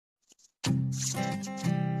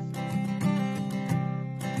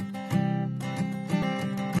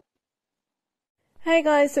Hey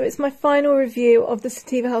guys, so it's my final review of the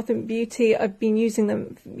Santeva Health and Beauty. I've been using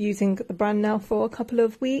the brand now for a couple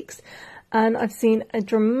of weeks, and I've seen a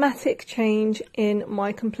dramatic change in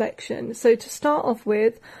my complexion. So to start off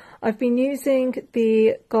with, I've been using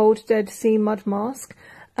the Gold Dead Sea Mud Mask.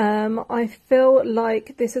 I feel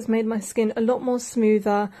like this has made my skin a lot more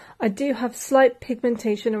smoother. I do have slight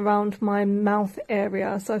pigmentation around my mouth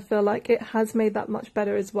area, so I feel like it has made that much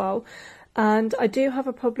better as well. And I do have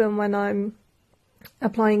a problem when I'm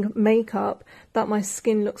applying makeup that my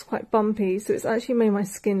skin looks quite bumpy, so it's actually made my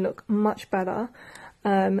skin look much better.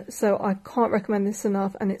 So I can't recommend this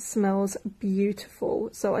enough, and it smells beautiful,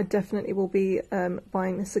 so I definitely will be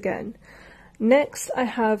buying this again. Next I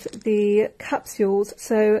have the capsules.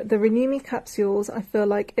 So the Renew Me capsules, I feel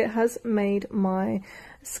like it has made my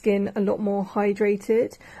skin a lot more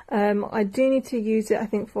hydrated. I do need to use it, I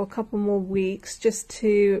think, for a couple more weeks just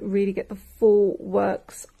to really get the full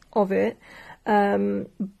works of it.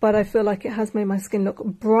 But I feel like it has made my skin look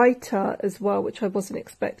brighter as well, which I wasn't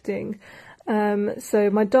expecting. So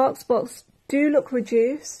my dark spots do look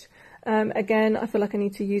reduced. Again, I feel like I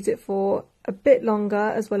need to use it for a bit longer,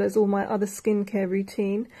 as well as all my other skincare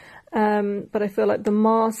routine. But I feel like the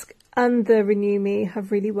mask and the Renew Me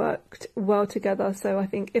have really worked well together. So I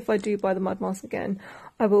think if I do buy the mud mask again,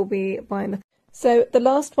 I will be buying the... So the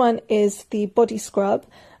last one is the body scrub.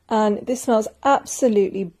 And this smells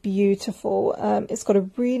absolutely beautiful. It's got a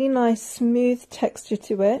really nice smooth texture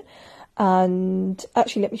to it. And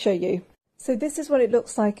actually, let me show you. So this is what it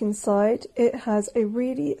looks like inside. It has a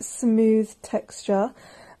really smooth texture.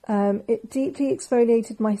 It deeply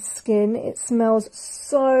exfoliated my skin. It smells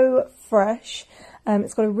so fresh.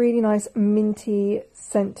 It's got a really nice minty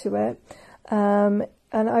scent to it. And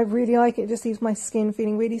I really like it. It just leaves my skin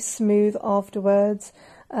feeling really smooth afterwards.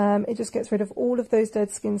 It just gets rid of all of those dead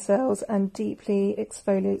skin cells and deeply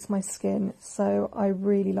exfoliates my skin. So I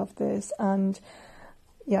really love this, and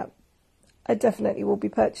yeah, I definitely will be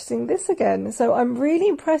purchasing this again. So I'm really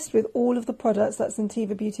impressed with all of the products that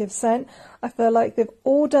Santeva Beauty have sent. I feel like they've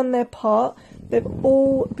all done their part. They've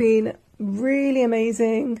all been really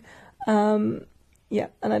amazing. Yeah,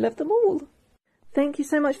 and I love them all. Thank you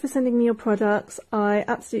so much for sending me your products. I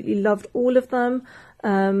absolutely loved all of them.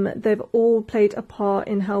 They've all played a part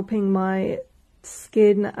in helping my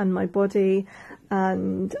skin and my body,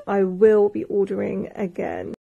 and I will be ordering again.